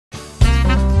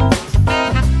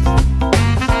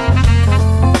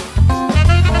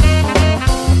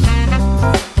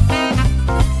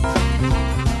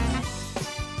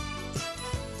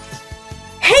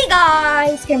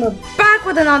and we're back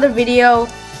with another video.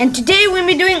 And today we're gonna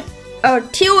be doing a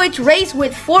TOH race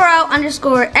with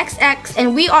 4out_XX,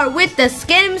 and we are with the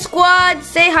Skim Squad.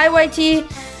 Say hi, YT.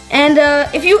 And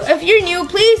if you're new,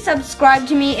 please subscribe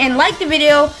to me and like the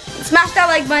video. Smash that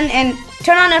like button and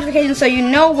turn on notifications so you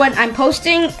know when I'm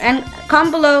posting. And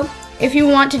comment below if you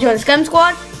want to join the Skim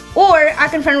Squad, or I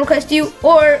can friend request you,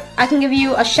 or I can give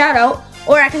you a shout out,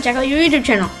 or I can check out your YouTube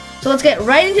channel. So let's get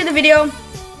right into the video.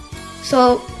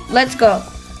 So let's go.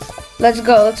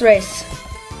 Let's race.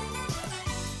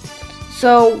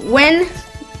 So when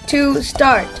to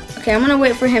start? Okay, I'm gonna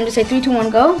wait for him to say 3, 2, 1,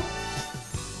 go.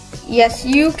 Yes,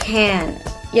 you can.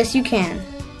 Yes, you can.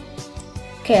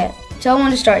 Okay, tell him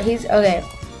when to start. He's okay.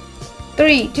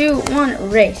 3, 2,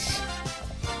 1, race.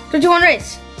 3, 2, 1,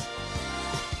 race.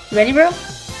 Ready, bro?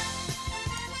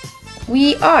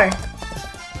 We are,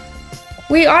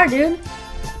 dude.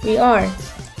 We are.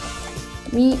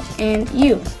 Me and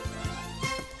you.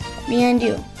 Me and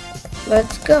you.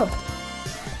 Let's go.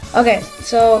 Okay,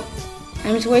 so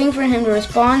I'm just waiting for him to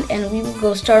respond and we will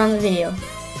go start on the video.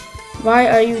 Why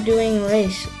are you doing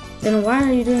race? Then why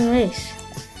are you doing race?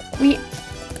 We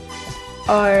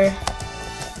are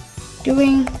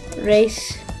doing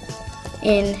race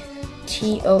in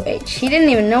TOH. He didn't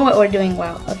even know what we're doing.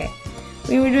 Wow, okay.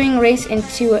 We were doing race in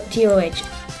TOH.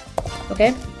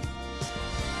 Okay?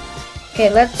 Okay,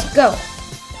 let's go.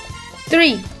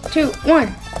 3, 2,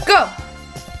 1, go!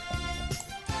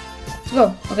 Let's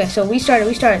go. Okay, so we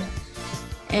started.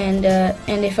 And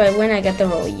if I win, I get the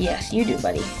roll. Yes, you do,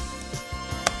 buddy.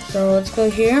 So let's go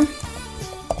here.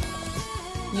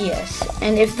 Yes,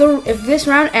 and if this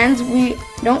round ends,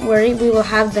 don't worry, we will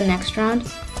have the next round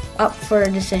up for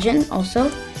a decision also.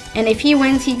 And if he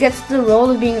wins, he gets the role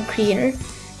of being a creator.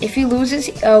 If he loses,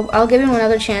 I'll give him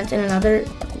another chance in another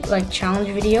like challenge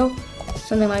video.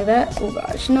 Something like that. Oh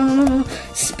gosh, no.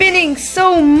 Spinning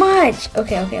so much.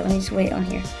 Okay, let me just wait on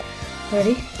here.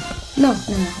 Ready? No.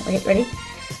 Wait, ready?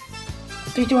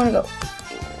 3, 2, 1, go. Oh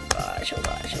gosh. We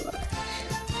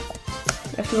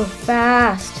have to go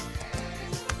fast.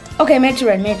 Okay, made to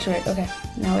red. Okay,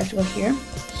 now we have to go here.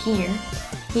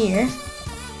 Here.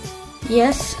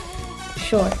 Yes,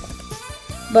 sure.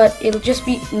 But it'll just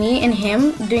be me and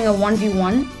him doing a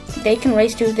 1v1. They can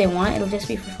race too if they want. It'll just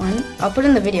be for fun. I'll put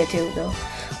in the video too, though.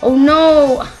 Oh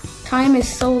no! Time is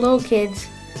so low, kids.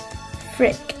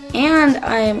 Frick. And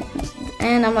I'm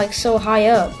like so high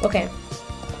up. Okay.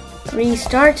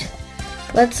 Restart.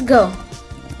 Let's go.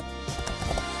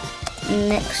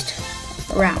 Next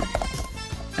round.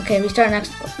 Okay, restart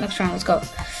next round. Let's go.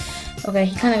 Okay,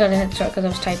 he kind of got a head start because I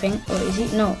was typing. Oh, is he?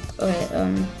 No.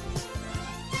 Okay.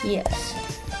 Yes.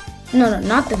 No,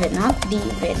 not the vid. Not the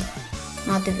vid.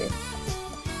 Not the vid.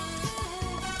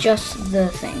 Just the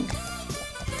thing.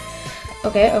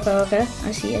 Okay. I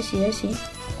see.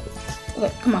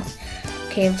 Okay, come on.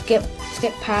 Okay, let's get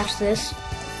past this.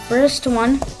 First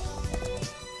one.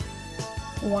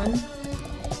 1,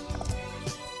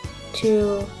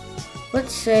 2.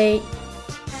 Let's say.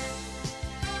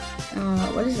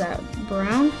 What is that?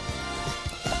 Brown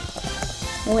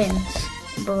wins.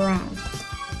 Brown.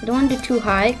 I don't want to do too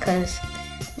high because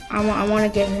I want to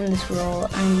give him this role.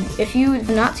 If you've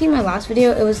not seen my last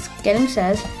video, it was Get Him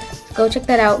Says. Go check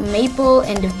that out. Maple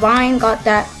and Divine got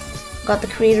the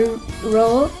creator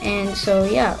role, and so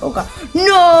yeah. Oh god,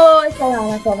 no! I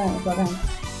fell down.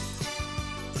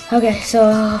 Okay,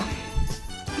 so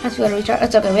let's go to restart.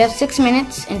 That's okay. We have 6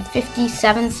 minutes and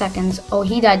 57 seconds. Oh,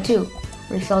 he died too,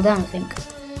 or he fell down, I think.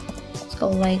 Let's go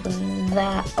like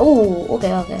that. Oh,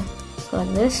 okay. Let's go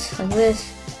like this.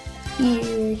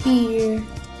 Here.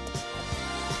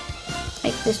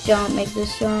 Make this jump.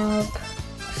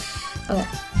 Okay.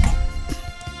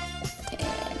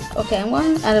 Okay, I'm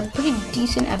going at a pretty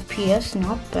decent FPS.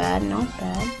 Not bad.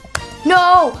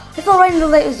 No! I fell right into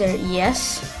the laser.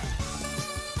 Yes.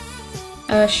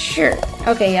 Sure.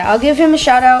 Okay, yeah, I'll give him a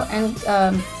shout out. And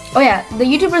oh yeah, the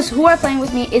YouTubers who are playing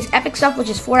with me is Epic Stuff, which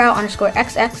is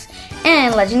 4out_XX,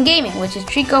 and Legend Gaming, which is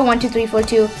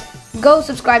Trico12342. Go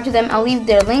subscribe to them. I'll leave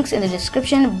their links in the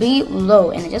description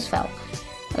below. And it just fell.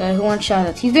 Who wants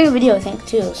shoutouts? He's doing a video, I think,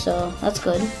 too, so that's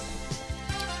good.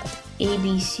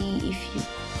 ABC, if you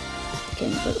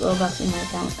can put Roblox in my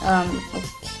account.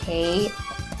 Okay.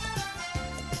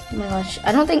 Oh my gosh,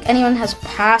 I don't think anyone has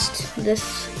passed this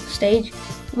stage.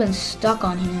 We've been stuck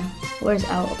on here. Where's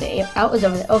Out? Okay, Out is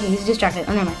over there. Okay, he's distracted.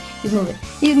 Oh, never mind. He's moving.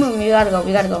 We gotta go.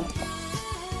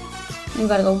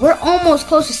 We're almost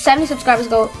close to 70 subscribers,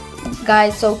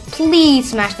 guys, so please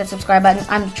smash that subscribe button.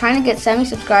 I'm trying to get 70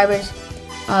 subscribers.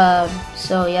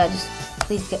 So yeah, just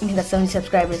please get me that 70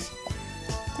 subscribers.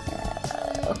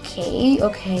 Okay.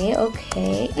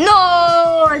 No,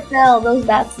 I fell.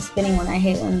 That's the spinning one. I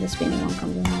hate when the spinning one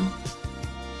comes around.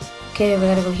 Okay, we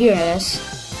gotta go here, I guess.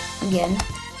 Again.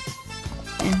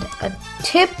 And a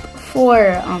tip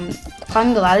for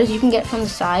climbing the ladders, you can get from the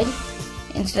side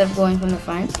instead of going from the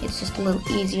front. It's just a little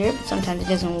easier, but sometimes it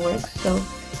doesn't work. So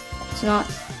it's not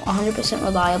 100%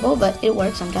 reliable, but it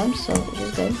works sometimes, so which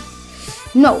is good.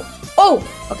 No! Oh!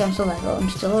 Okay, I'm still alive. Oh, I'm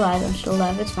still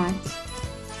alive. It's fine.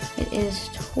 It is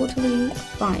totally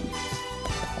fine.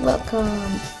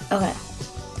 Welcome. Okay.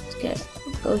 Let's get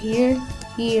go here.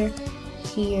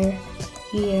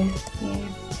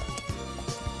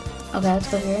 Okay, let's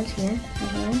go here and here.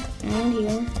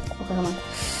 Okay, come on.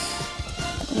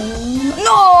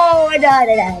 No! I died.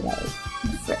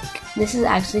 Frick. This is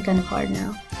actually kind of hard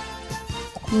now.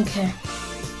 Okay.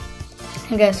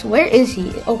 I guess, where is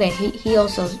he? Okay, he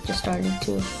also just started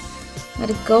to. Let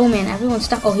it go, man. Everyone's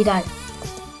stuck. Oh, he died.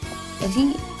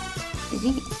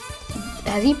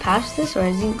 Has he passed this, or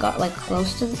has he got like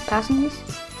close to passing this?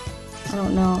 I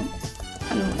don't know.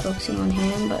 I'm not focusing on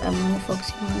him, but I'm only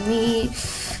focusing on me.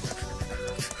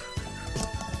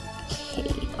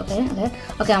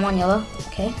 Okay, I'm on yellow.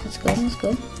 Okay, that's good.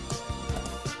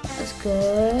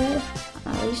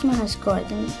 At least my high score. I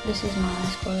think this is my high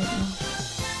score right now.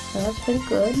 So that's pretty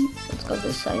good. Let's go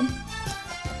this side.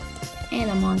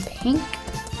 And I'm on pink.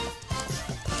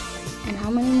 And how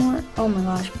many more? Oh my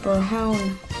gosh,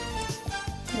 brown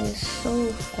is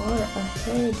so far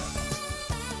ahead.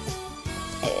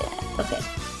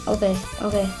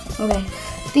 Okay.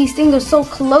 These things are so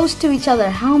close to each other.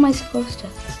 How am I supposed to?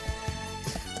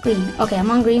 Green. Okay,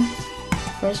 I'm on green.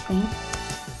 First green.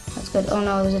 That's good. Oh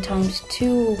no, there's a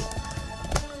 ×2.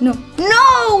 No!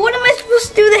 What am I supposed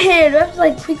to do there? Do I have to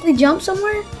like quickly jump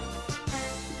somewhere?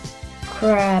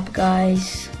 Crap,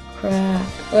 guys.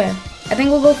 Okay, I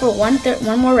think we'll go for one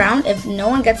more round. If no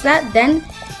one gets that, then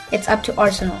it's up to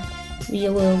Arsenal. We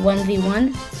will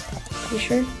 1v1, pretty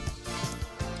sure.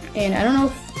 And I don't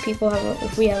know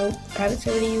if we have a private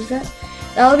server to use that.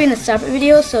 That'll be in a separate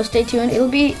video, so stay tuned. It'll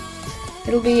be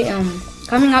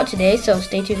coming out today, so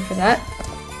stay tuned for that.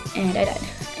 And I died.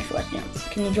 I forgot to jump.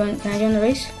 Can I join the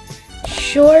race?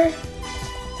 Sure.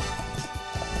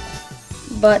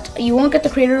 But you won't get the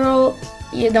creator role.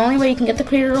 The only way you can get the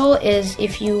creator role is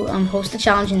if you host the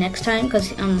challenge next time,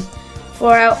 because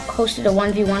 4out hosted a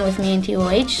 1v1 with me and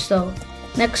TOH. So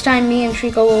next time me and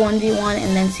Trico will 1v1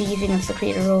 and then see if he gets the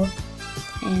creator role.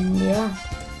 And yeah.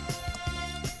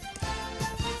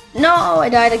 No, I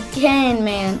died again,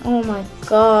 man. Oh my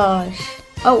gosh.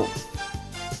 Oh.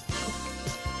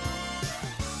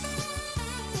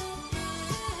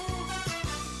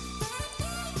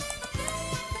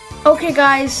 Okay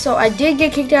guys, so I did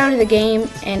get kicked out of the game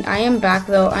and I am back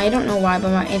though. I don't know why, but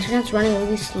my internet's running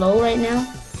really slow right now.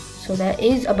 So that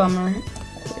is a bummer.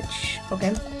 Which,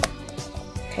 okay.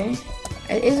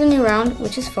 It is a new round,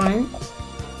 which is fine.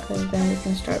 Because then we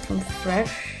can start from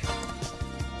fresh.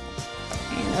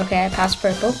 And okay, I passed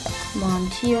purple. I'm on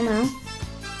teal now.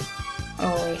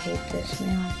 Oh, I hate this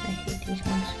now. I hate these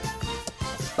ones.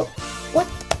 Oh, what?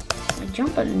 My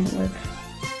jump button didn't work.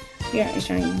 Yeah, it's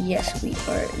running. Yes, we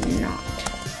are not.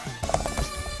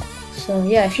 So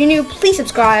yeah, if you're new, please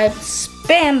subscribe,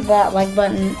 spam that like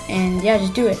button, and yeah,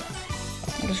 just do it.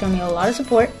 It'll show me a lot of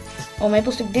support. Oh,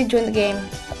 mapleistic did join the game,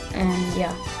 and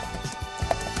yeah,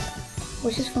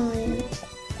 which is fine.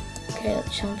 Okay,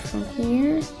 let's jump from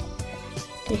here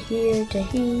to here to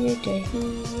here to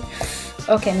here.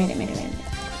 Okay, made it.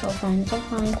 It's all fine.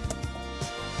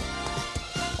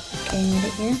 Okay, made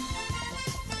it here.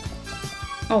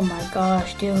 Oh my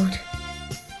gosh, dude.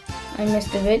 I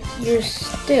missed a bit. You're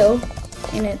still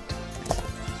in it,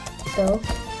 though.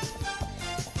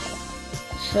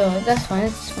 So that's fine,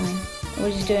 it's fine.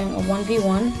 We're just doing a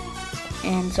 1v1.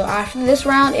 And so after this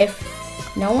round, if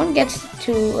no one gets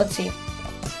to, let's see.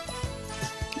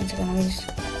 One second, let me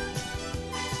just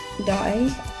die.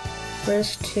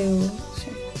 First to, let's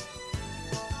see.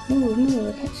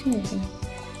 Move, I can't see anything.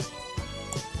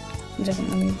 1 second,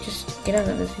 let me just get out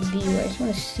of this view. I just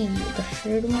want to see the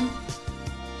third one.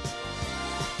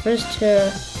 First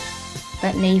to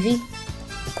that navy.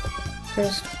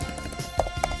 First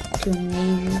to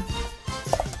navy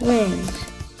wins.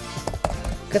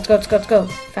 Let's go.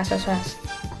 Fast.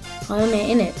 I'm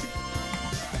in it.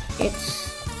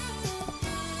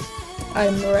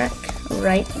 I'm wreck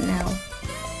right now.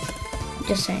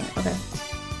 Just saying, okay.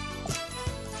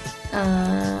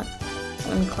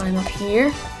 Let me climb up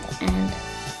here. And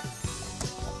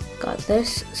got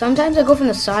this. Sometimes I go from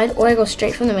the side or I go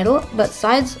straight from the middle, but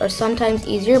sides are sometimes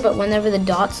easier, but whenever the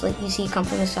dots like you see come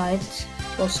from the sides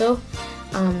also,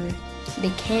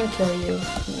 they can kill you.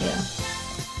 Yeah.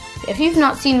 If you've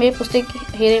not seen mapleistic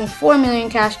hitting 4 million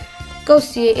cash, go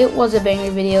see it. It was a banger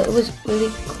video. It was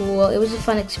really cool. It was a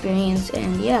fun experience,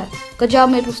 and yeah, good job,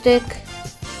 mapleistic.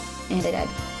 And I died.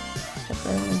 Stuff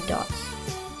right on the dots.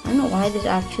 I don't know why this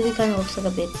actually kind of looks like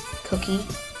a big cookie,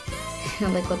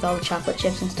 like with all the chocolate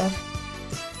chips and stuff.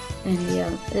 And yeah,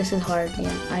 this is hard.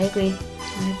 Yeah, I agree.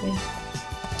 I agree.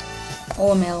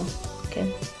 Oh, Mel.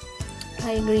 Okay,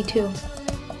 I agree too.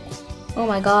 Oh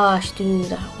my gosh,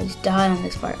 dude, I always die on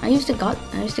this part. I used to get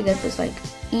this like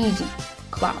easy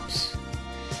claps.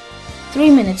 3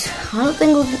 minutes. I don't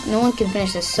think no one can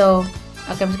finish this. So,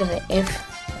 okay, I'm just gonna say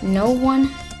if no one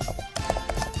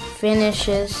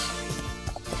finishes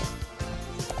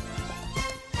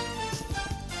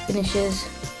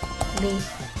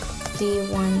the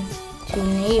 1 to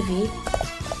Navy,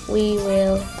 we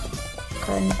will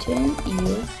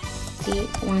continue the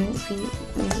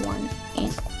 1v1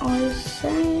 in our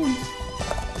same.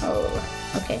 Oh,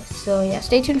 okay. So yeah,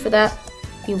 stay tuned for that.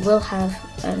 We will have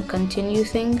a continue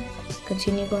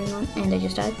going on, and I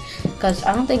just died because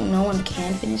I don't think no one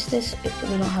can finish this if we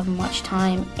don't have much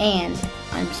time, and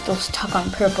I'm still stuck on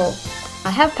purple.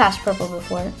 I have passed purple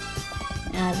before,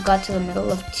 and I've got to the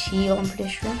middle of teal, I'm pretty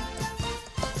sure.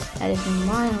 That is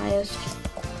my highest.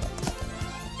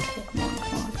 Okay, come on.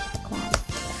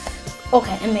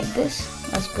 Okay, I made this.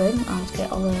 That's good. Let's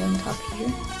get all the way on top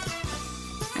here.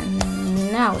 And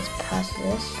then now let's pass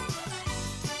this.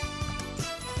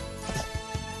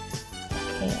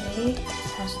 Okay,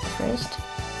 pass the first.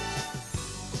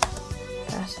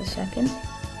 Pass the second.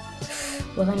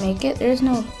 Will I make it? There's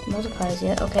no multipliers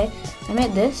yet. Okay, I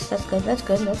made this. That's good. That's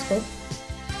good. That's good.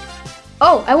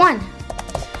 Oh, I won!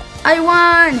 I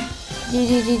won!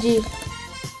 GG.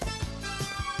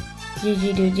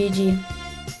 GG, dude. GG.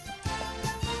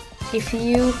 If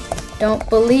you don't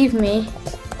believe me,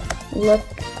 look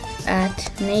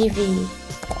at Navy.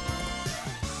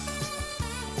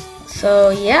 So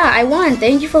yeah, I won.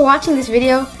 Thank you for watching this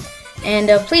video, and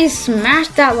please smash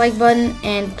that like button,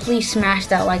 and please smash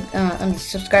that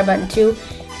subscribe button too,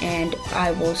 and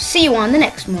I will see you on the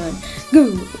next one.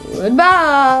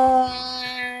 Goodbye.